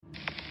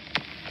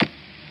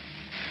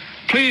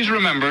Please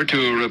remember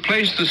to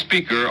replace the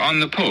speaker on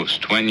the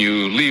post when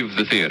you leave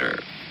the theater.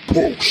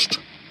 Post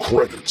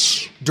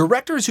credits.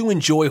 Directors who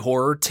enjoy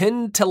horror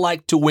tend to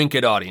like to wink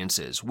at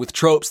audiences with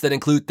tropes that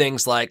include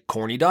things like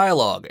corny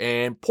dialogue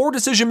and poor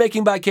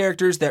decision-making by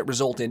characters that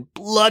result in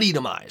bloody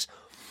demise.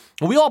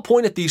 And we all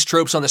point at these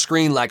tropes on the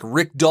screen like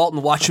Rick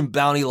Dalton watching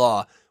Bounty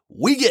Law.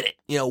 We get it.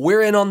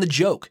 We're in on the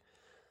joke.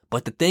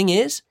 But the thing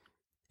is,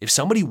 if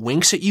somebody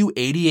winks at you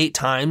 88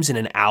 times in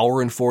an hour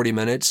and 40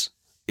 minutes,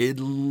 it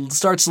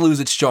starts to lose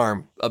its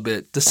charm a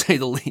bit, to say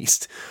the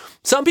least.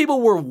 Some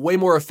people were way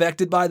more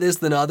affected by this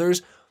than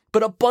others,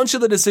 but a bunch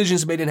of the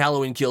decisions made in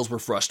Halloween Kills were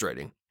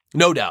frustrating.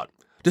 No doubt.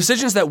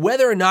 Decisions that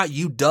whether or not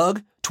you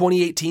dug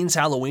 2018's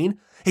Halloween,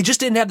 it just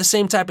didn't have the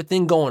same type of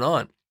thing going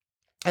on.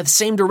 Had the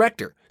same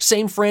director,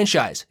 same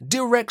franchise,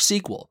 direct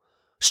sequel.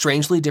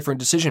 Strangely different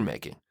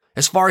decision-making.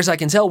 As far as I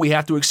can tell, we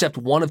have to accept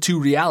one of two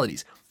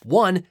realities.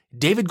 One,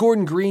 David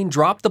Gordon Green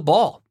dropped the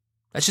ball.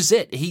 That's just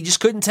it. He just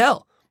couldn't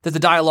tell that the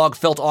dialogue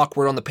felt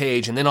awkward on the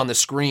page and then on the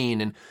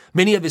screen, and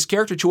many of his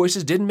character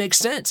choices didn't make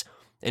sense.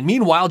 And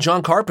meanwhile,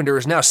 John Carpenter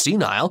is now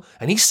senile,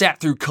 and he sat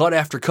through cut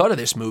after cut of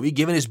this movie,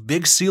 giving his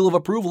big seal of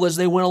approval as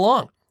they went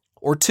along.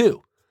 Or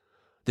two,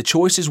 the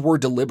choices were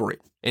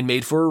deliberate and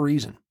made for a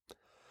reason.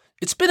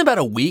 It's been about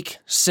a week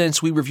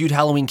since we reviewed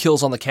Halloween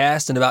Kills on the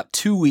cast and about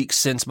 2 weeks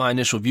since my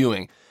initial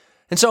viewing.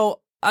 And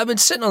so I've been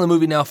sitting on the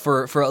movie now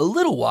for a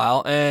little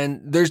while, and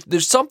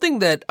there's something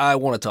that I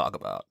want to talk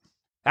about.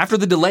 After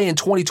the delay in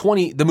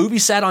 2020, the movie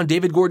sat on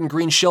David Gordon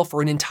Green's shelf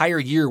for an entire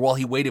year while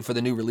he waited for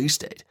the new release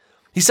date.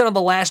 He said on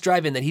the last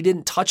drive-in that he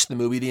didn't touch the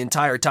movie the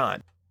entire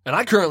time, and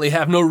I currently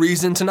have no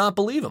reason to not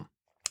believe him.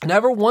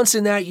 Never once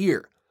in that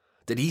year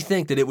did he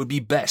think that it would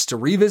be best to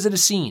revisit a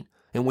scene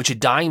in which a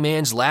dying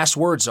man's last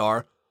words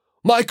are,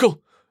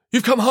 "Michael,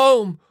 you've come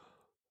home,"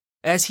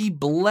 as he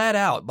bled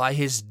out by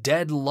his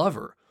dead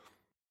lover.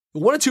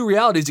 One of two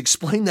realities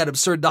explain that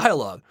absurd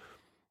dialogue.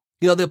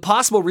 The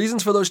possible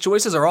reasons for those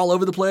choices are all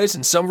over the place,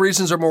 and some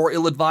reasons are more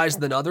ill-advised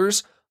than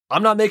others.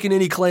 I'm not making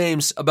any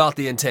claims about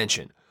the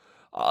intention.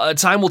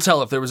 Time will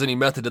tell if there was any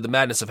method to the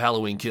madness of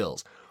Halloween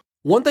Kills.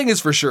 One thing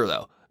is for sure,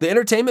 though. The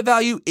entertainment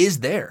value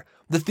is there.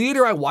 The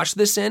theater I watched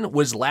this in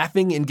was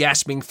laughing and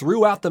gasping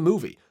throughout the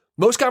movie.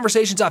 Most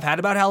conversations I've had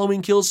about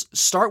Halloween Kills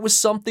start with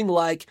something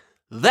like,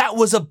 "That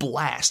was a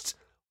blast."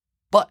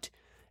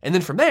 And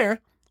then from there,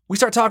 we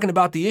start talking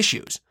about the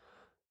issues.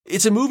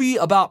 It's a movie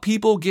about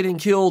people getting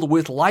killed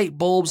with light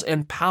bulbs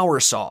and power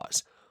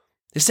saws.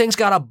 This thing's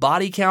got a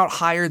body count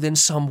higher than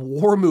some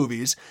war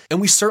movies, and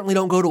we certainly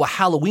don't go to a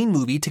Halloween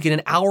movie to get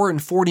an hour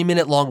and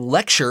 40-minute long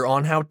lecture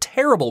on how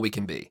terrible we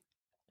can be.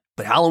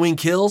 But Halloween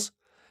Kills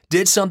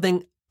did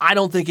something I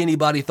don't think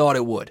anybody thought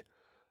it would.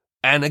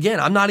 And again,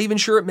 I'm not even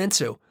sure it meant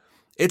to.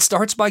 It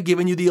starts by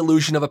giving you the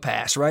illusion of a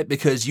pass, right?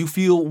 Because you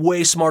feel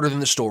way smarter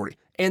than the story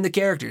and the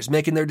characters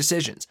making their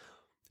decisions.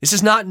 This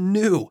is not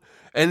new,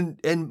 and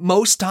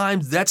most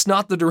times that's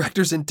not the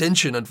director's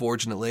intention,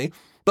 unfortunately.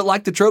 But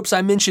like the tropes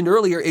I mentioned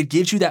earlier, it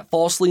gives you that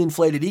falsely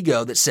inflated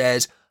ego that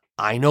says,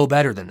 "I know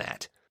better than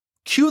that."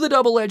 Cue the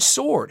double-edged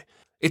sword.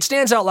 It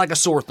stands out like a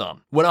sore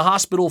thumb when a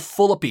hospital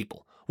full of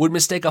people would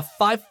mistake a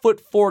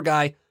 5'4"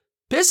 guy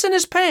pissing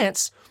his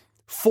pants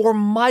for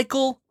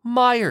Michael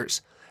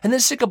Myers, and then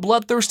stick a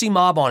bloodthirsty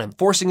mob on him,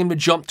 forcing him to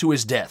jump to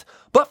his death.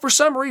 But for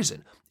some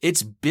reason,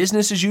 it's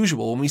business as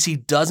usual when we see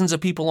dozens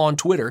of people on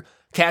Twitter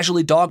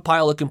casually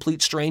dogpile a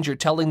complete stranger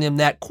telling them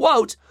that,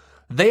 quote,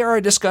 they are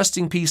a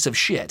disgusting piece of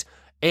shit,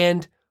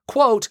 and,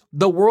 quote,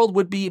 the world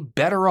would be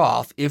better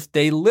off if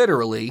they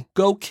literally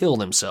go kill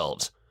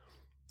themselves.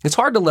 It's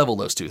hard to level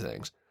those two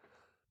things.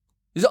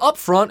 Up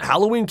front,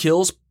 Halloween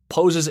Kills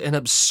poses an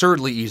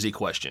absurdly easy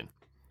question.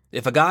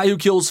 If a guy who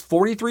kills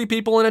 43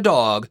 people and a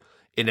dog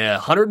in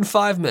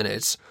 105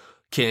 minutes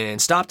can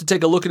stop to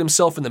take a look at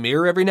himself in the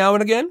mirror every now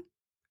and again,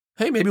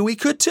 hey, maybe we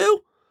could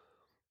too.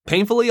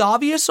 Painfully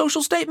obvious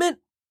social statement?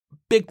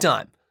 Big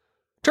time.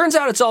 Turns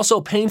out it's also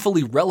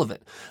painfully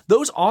relevant.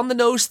 Those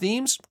on-the-nose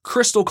themes,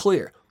 crystal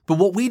clear. But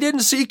what we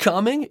didn't see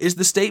coming is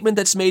the statement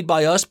that's made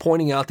by us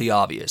pointing out the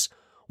obvious.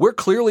 We're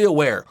clearly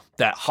aware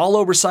that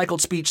hollow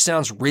recycled speech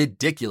sounds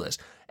ridiculous,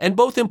 and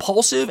both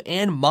impulsive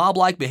and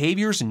mob-like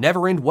behaviors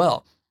never end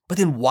well. But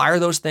then why are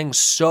those things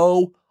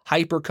so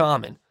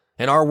hyper-common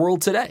in our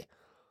world today?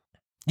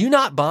 You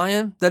not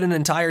buying that an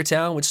entire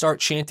town would start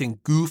chanting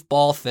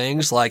goofball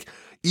things like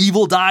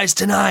 "evil dies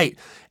tonight"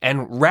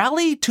 and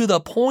rally to the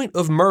point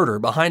of murder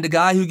behind a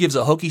guy who gives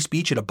a hokey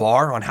speech at a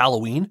bar on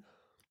Halloween?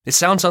 It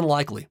sounds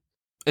unlikely.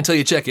 Until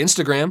you check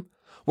Instagram,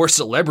 where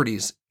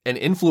celebrities and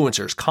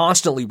influencers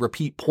constantly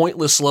repeat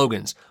pointless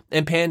slogans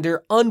and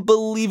pander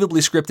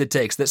unbelievably scripted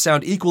takes that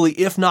sound equally,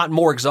 if not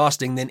more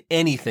exhausting than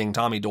anything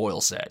Tommy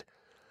Doyle said.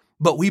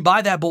 But we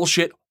buy that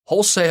bullshit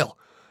wholesale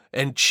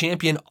and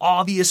champion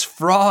obvious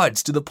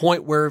frauds to the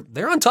point where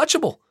they're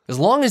untouchable. As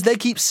long as they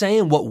keep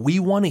saying what we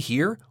want to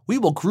hear, we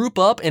will group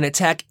up and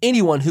attack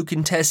anyone who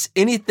contests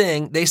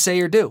anything they say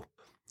or do.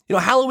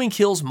 Halloween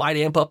Kills might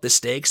amp up the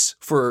stakes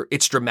for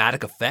its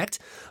dramatic effect,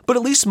 but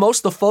at least most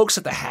of the folks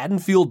at the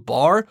Haddonfield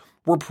bar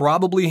were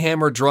probably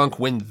hammered drunk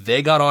when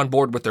they got on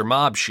board with their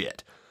mob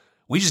shit.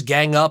 We just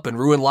gang up and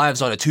ruin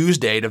lives on a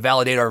Tuesday to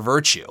validate our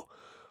virtue.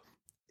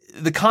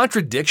 The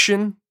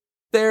contradiction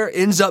there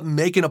ends up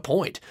making a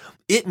point.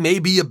 It may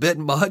be a bit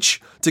much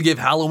to give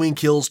Halloween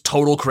Kills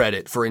total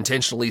credit for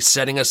intentionally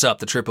setting us up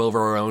to trip over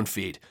our own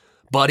feet,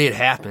 but it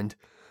happened.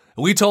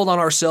 We told on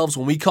ourselves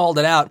when we called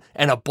it out,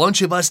 and a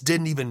bunch of us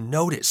didn't even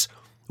notice.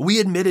 We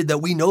admitted that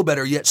we know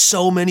better, yet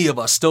so many of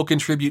us still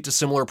contribute to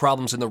similar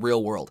problems in the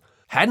real world.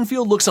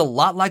 Haddonfield looks a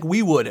lot like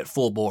we would at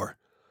full bore.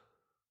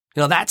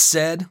 Now, that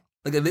said,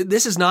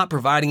 this is not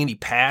providing any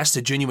pass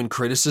to genuine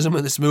criticism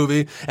of this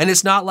movie, and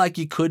it's not like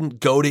you couldn't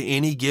go to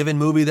any given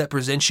movie that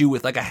presents you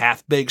with like a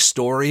half-baked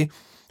story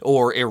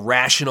or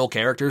irrational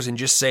characters and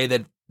just say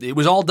that it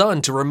was all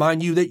done to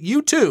remind you that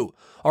you too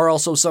are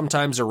also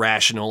sometimes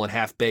irrational and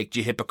half-baked,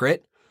 you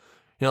hypocrite.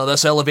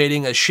 Thus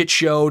elevating a shit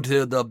show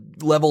to the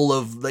level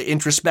of the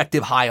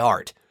introspective high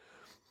art.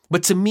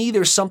 But to me,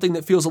 there's something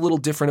that feels a little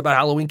different about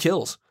Halloween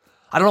Kills.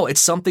 I don't know,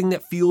 it's something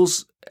that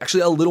feels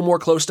actually a little more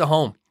close to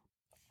home.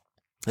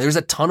 There's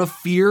a ton of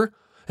fear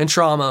and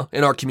trauma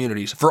in our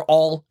communities for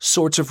all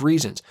sorts of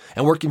reasons,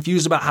 and we're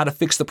confused about how to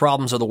fix the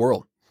problems of the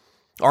world.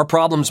 Our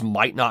problems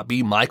might not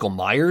be Michael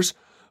Myers,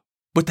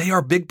 but they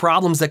are big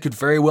problems that could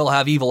very well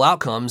have evil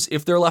outcomes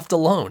if they're left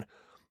alone.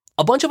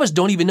 A bunch of us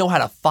don't even know how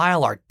to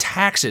file our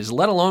taxes,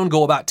 let alone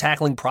go about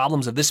tackling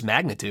problems of this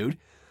magnitude.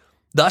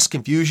 Thus,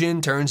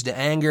 confusion turns to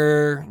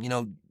anger.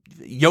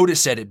 Yoda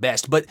said it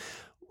best, but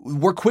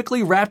we're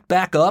quickly wrapped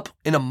back up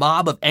in a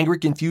mob of angry,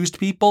 confused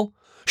people,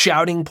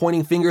 shouting,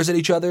 pointing fingers at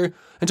each other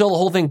until the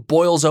whole thing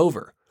boils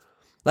over.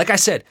 Like I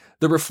said,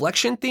 the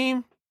reflection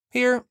theme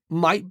here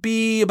might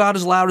be about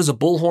as loud as a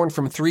bullhorn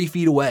from 3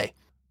 feet away.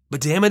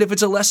 But damn it if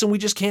it's a lesson we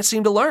just can't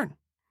seem to learn.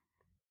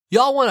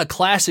 Y'all want a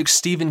classic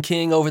Stephen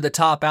King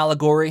over-the-top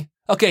allegory?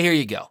 Okay, here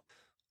you go.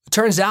 It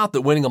turns out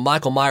that winning a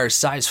Michael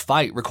Myers-sized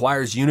fight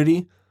requires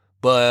unity,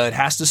 but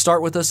has to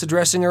start with us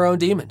addressing our own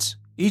demons,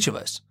 each of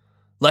us.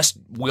 Lest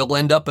we'll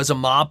end up as a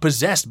mob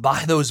possessed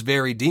by those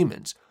very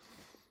demons.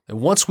 And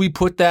once we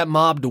put that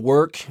mob to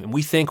work and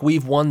we think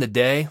we've won the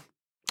day,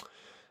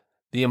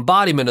 the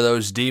embodiment of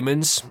those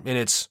demons, in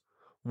its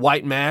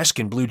white mask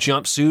and blue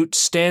jumpsuit,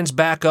 stands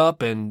back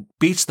up and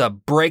beats the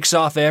brakes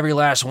off every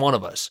last one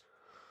of us.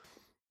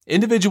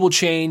 Individual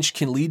change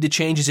can lead to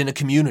changes in a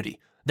community.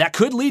 That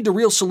could lead to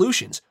real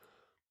solutions.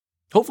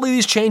 Hopefully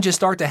these changes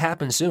start to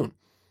happen soon,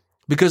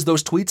 because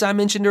those tweets I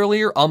mentioned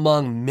earlier,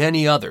 among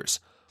many others,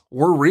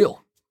 were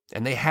real,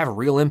 and they have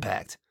real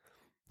impact.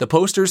 The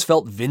posters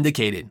felt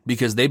vindicated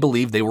because they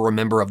believed they were a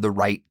member of the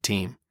right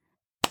team.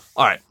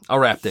 All right, I'll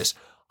wrap this.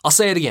 I'll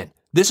say it again.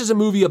 This is a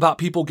movie about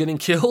people getting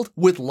killed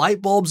with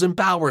light bulbs and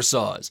power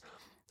saws.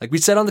 Like we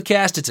said on the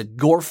cast, it's a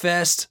gore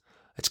fest.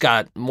 It's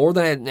got more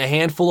than a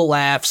handful of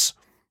laughs.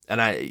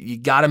 And you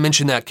gotta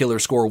mention that killer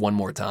score one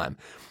more time.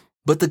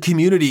 But the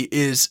community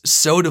is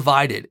so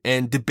divided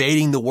and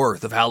debating the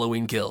worth of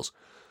Halloween Kills.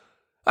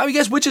 I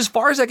guess, which as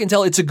far as I can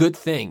tell, it's a good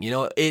thing.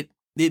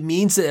 It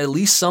means that at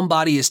least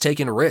somebody is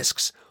taking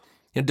risks,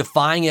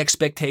 defying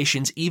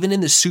expectations, even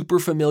in the super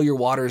familiar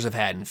waters of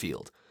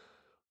Haddonfield.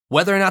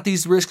 Whether or not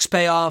these risks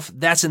pay off,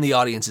 that's in the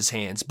audience's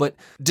hands. But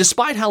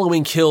despite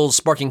Halloween Kills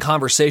sparking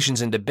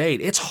conversations and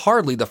debate, it's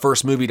hardly the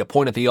first movie to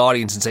point at the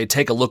audience and say,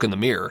 take a look in the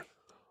mirror.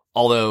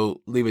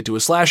 Although, leave it to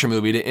a slasher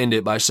movie to end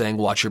it by saying,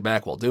 watch your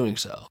back while doing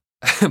so.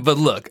 But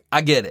look,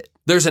 I get it.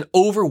 There's an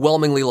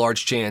overwhelmingly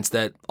large chance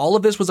that all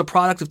of this was a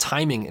product of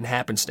timing and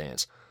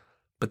happenstance.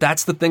 But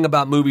that's the thing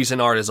about movies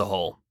and art as a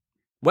whole.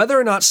 Whether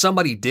or not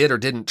somebody did or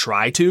didn't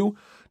try to,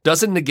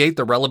 doesn't negate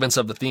the relevance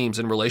of the themes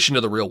in relation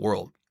to the real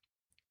world.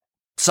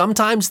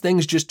 Sometimes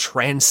things just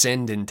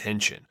transcend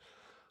intention.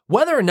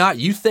 Whether or not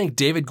you think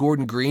David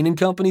Gordon Green and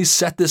company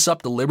set this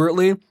up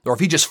deliberately, or if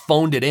he just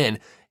phoned it in,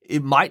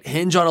 it might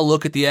hinge on a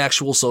look at the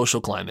actual social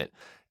climate.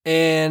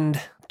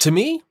 And to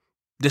me,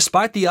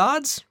 despite the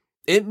odds,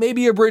 it may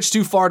be a bridge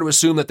too far to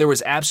assume that there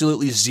was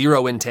absolutely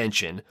zero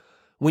intention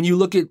when you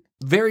look at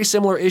very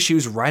similar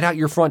issues right out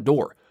your front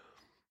door.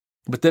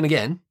 But then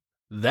again,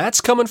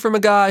 that's coming from a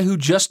guy who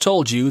just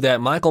told you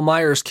that Michael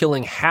Myers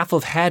killing half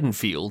of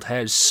Haddonfield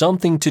has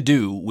something to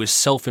do with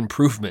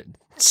self-improvement.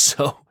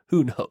 So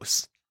who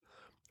knows?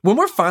 When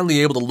we're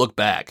finally able to look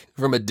back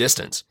from a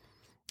distance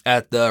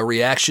at the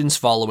reactions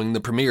following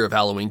the premiere of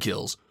Halloween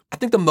Kills, I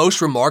think the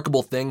most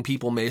remarkable thing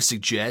people may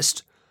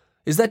suggest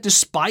is that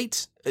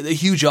despite the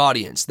huge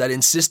audience that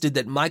insisted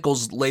that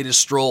Michael's latest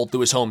stroll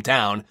through his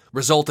hometown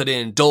resulted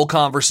in dull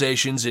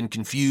conversations and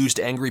confused,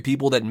 angry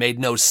people that made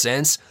no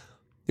sense,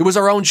 it was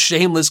our own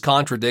shameless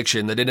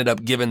contradiction that ended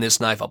up giving this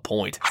knife a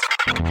point.